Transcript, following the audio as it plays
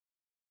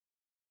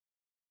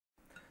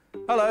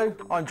Hello,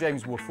 I'm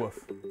James Woofwoof.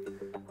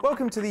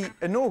 Welcome to the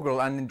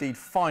inaugural and indeed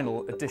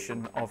final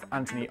edition of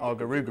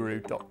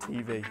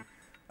AnthonyAgarugaru.tv.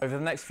 Over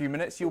the next few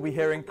minutes you'll be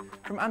hearing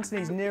from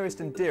Anthony's nearest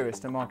and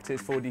dearest and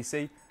Marketeers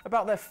 4DC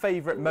about their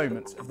favourite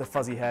moments of the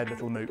fuzzy-haired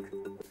little mook.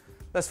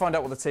 Let's find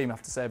out what the team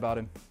have to say about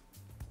him.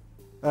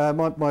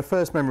 My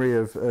first memory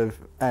of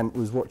Ant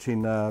was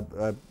watching,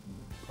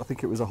 I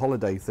think it was a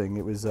holiday thing.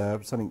 It was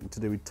something to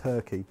do with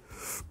Turkey.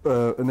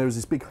 And there was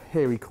this big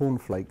hairy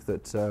cornflake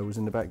that was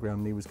in the background,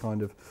 and he was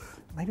kind of,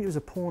 maybe it was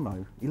a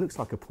porno. He looks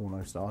like a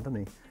porno star, doesn't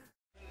he?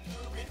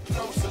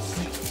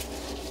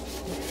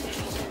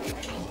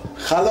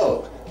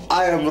 Hello,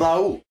 I am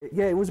Raul.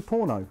 Yeah, it was a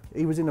porno.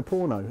 He was in a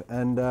porno,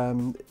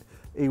 and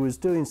he was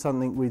doing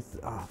something with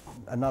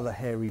another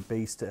hairy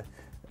beast, a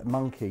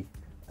monkey.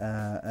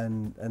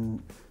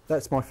 And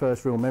that's my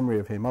first real memory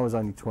of him. I was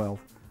only 12.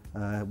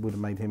 Would have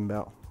made him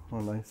about, I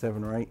don't know,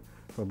 7 or 8,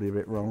 probably a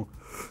bit wrong.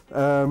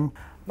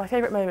 My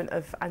favourite moment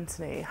of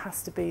Anthony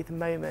has to be the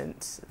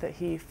moment that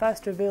he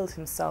first revealed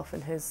himself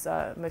in his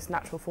most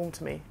natural form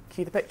to me.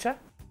 Cue the picture.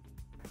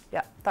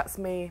 Yeah, that's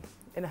me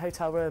in a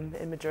hotel room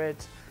in Madrid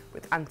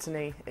with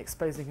Anthony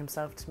exposing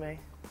himself to me.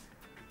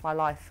 My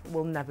life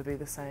will never be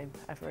the same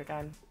ever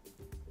again.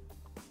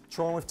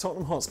 Trying with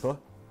Tottenham Hotspur?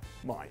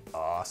 My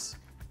arse.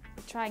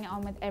 Trying it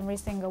on with every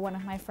single one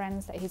of my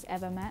friends that he's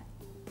ever met.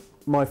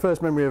 My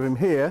first memory of him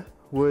here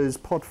was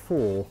Pod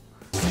 4.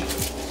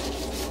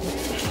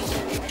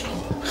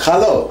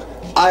 Hello,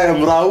 I am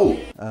Raul.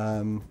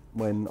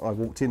 When I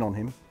walked in on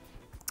him,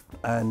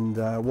 and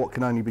what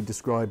can only be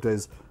described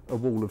as a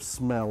wall of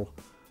smell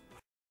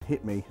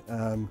hit me.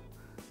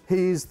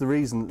 He is the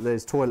reason that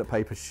there's toilet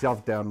paper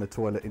shoved down the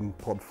toilet in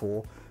Pod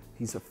 4.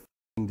 He's a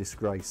f***ing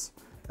disgrace.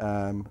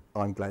 I'm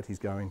glad he's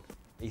going.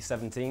 He's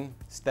 17,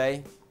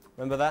 stay.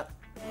 Remember that?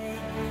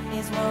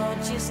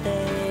 Won't you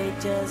stay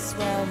just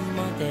one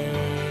more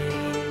day?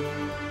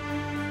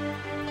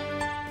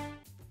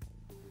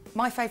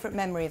 My favourite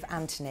memory of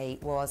Anthony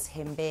was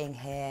him being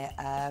here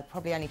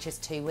probably only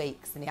just 2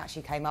 weeks, and he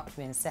actually came up to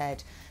me and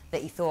said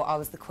that he thought I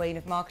was the queen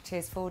of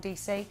Marketeers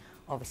 4DC.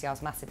 Obviously I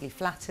was massively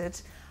flattered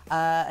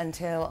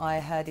until I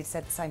heard he'd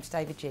said the same to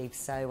David Jeeves,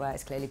 so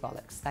it's clearly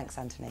bollocks. Thanks,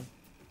 Anthony.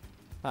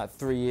 About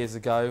 3 years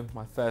ago,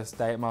 my first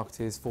day at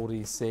Marketeers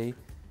 4DC,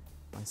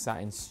 I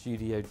sat in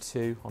Studio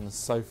 2 on the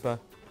sofa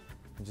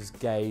and just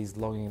gazed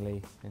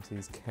longingly into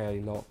these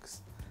curly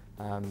locks.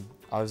 I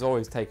was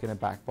always taken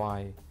aback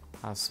by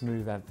how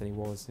smooth Anthony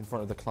was in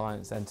front of the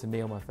clients, and to me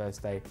on my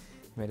first day,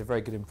 he made a very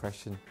good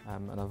impression,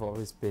 and I've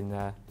always been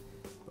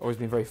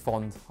very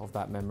fond of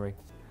that memory.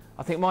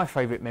 I think my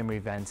favourite memory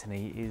of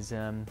Anthony is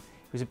it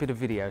was a bit of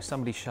video.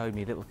 Somebody showed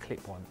me a little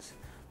clip once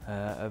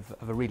of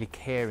a really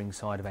caring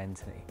side of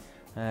Anthony.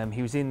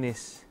 He was in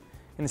this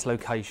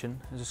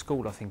location, it was a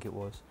school I think it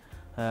was,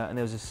 and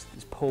there was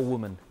this poor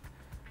woman.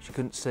 She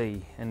couldn't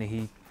see, and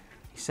he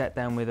sat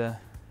down with her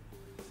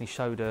and he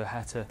showed her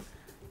how to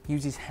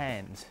use his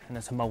hands and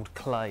how to mould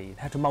clay,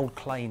 how to mould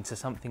clay into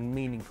something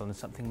meaningful and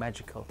something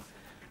magical.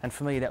 And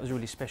for me that was a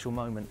really special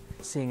moment,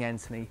 seeing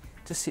Anthony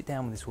just sit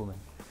down with this woman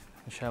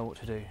and show her what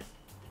to do.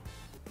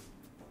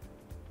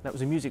 That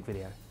was a music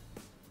video.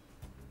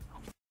 Oh,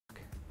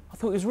 fuck. I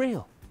thought it was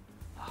real.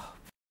 Oh,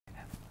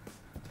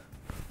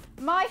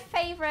 my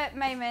favourite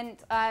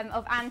moment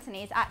of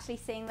Anthony is actually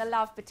seeing the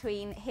love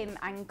between him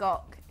and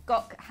Gok.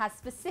 Gok has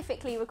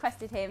specifically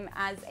requested him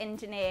as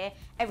engineer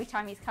every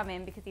time he's come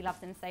in because he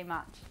loves him so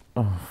much.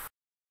 Oh.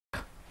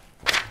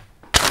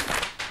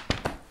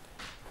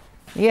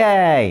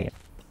 Yay!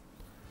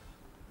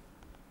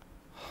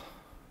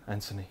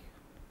 Anthony.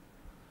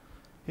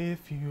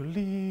 If you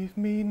leave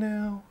me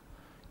now,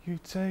 you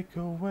take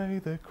away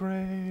the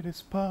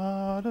greatest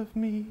part of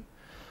me.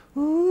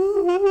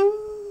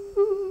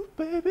 Ooh,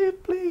 baby,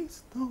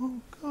 please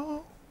don't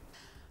go.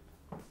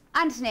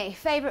 Anthony,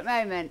 favourite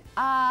moment?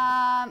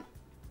 Oh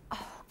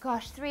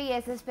gosh, 3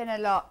 years has been a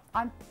lot.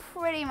 I'm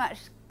pretty much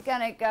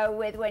gonna go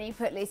with when you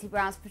put Lucy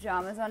Brown's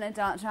pyjamas on and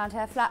danced around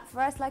her flat for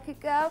us like a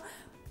girl.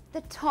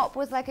 The top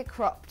was like a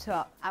crop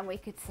top and we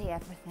could see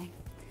everything.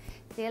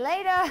 See you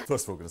later.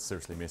 First of all, I'm going to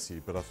seriously miss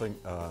you, but I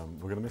think we're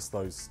going to miss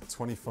those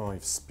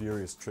 25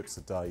 spurious trips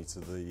a day to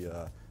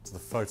the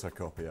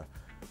photocopier.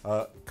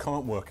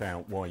 Can't work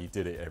out why you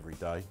did it every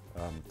day,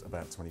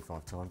 about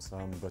 25 times,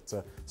 but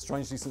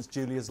strangely since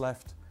Julia's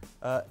left,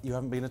 you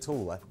haven't been at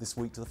all this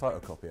week to the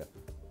photocopier.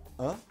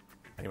 Huh?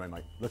 Anyway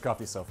mate, look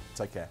after yourself,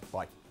 take care,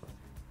 bye.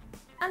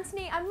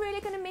 Anthony, I'm really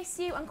going to miss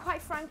you, and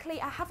quite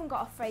frankly I haven't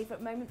got a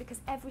favourite moment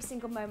because every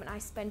single moment I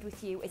spend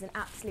with you is an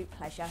absolute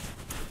pleasure.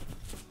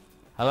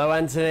 Hello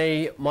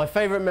Anthony, my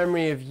favourite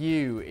memory of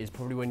you is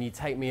probably when you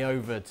take me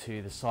over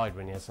to the side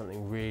when you have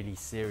something really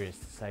serious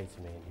to say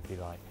to me and you'd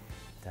be like,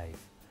 Dave,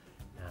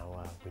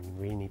 now we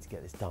really need to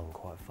get this done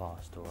quite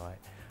fast, alright?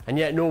 And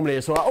yet normally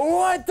it's all like,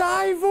 alright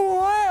Dave,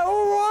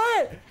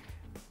 alright!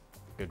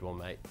 Good one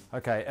mate.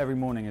 Okay, every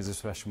morning is a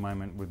special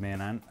moment with me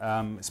and Ant,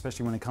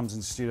 especially when he comes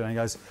into the studio and he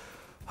goes,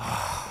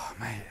 oh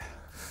mate,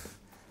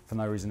 for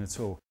no reason at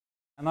all.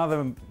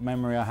 Another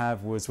memory I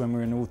have was when we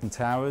were in Alton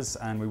Towers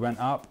and we went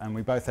up and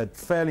we both had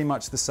fairly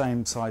much the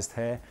same sized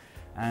hair,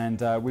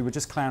 and we were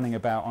just clowning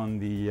about on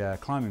the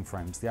climbing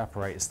frames, the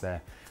apparatus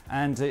there,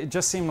 and it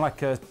just seemed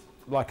like a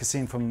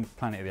scene from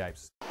Planet of the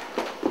Apes.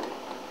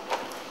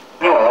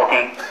 What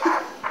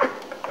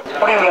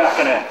are you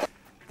laughing at?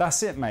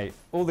 That's it, mate.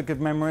 All the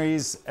good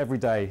memories every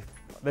day.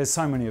 There's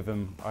so many of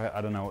them, I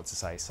don't know what to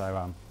say,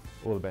 so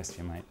all the best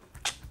to you, mate.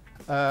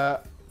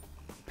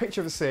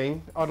 Picture of the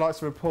scene. I'd like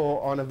to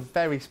report on a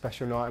very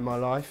special night in my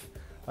life.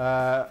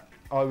 I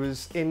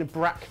was in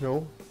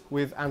Bracknell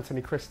with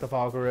Anthony Christoph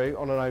Argarou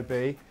on an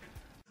OB.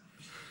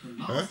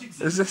 Huh?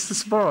 Is this the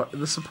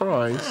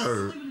surprise?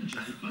 Oh.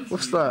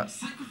 What's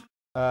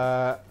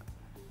that?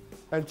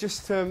 And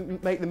just to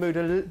make the mood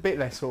a bit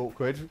less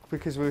awkward,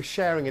 because we were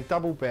sharing a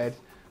double bed,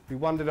 we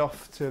wandered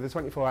off to the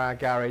 24-hour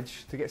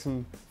garage to get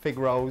some fig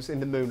rolls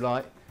in the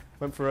moonlight,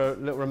 went for a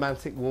little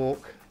romantic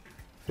walk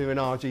through an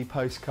RG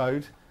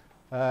postcode,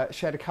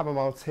 shared a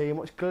chamomile tea and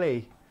watched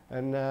Glee,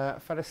 and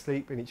fell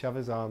asleep in each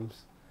other's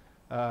arms.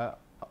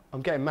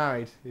 I'm getting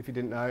married, if you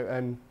didn't know,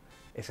 and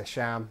it's a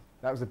sham.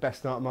 That was the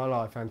best night of my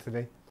life,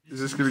 Anthony. Is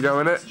this going to go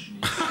in it?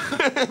 I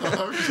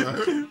hope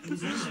so.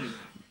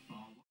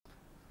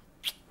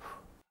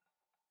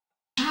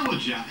 Shower,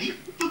 Jay?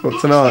 What,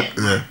 tonight?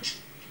 Yeah.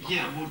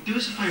 Yeah, well, do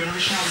us a favour and have a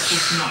shower with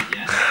us tonight,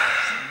 yeah?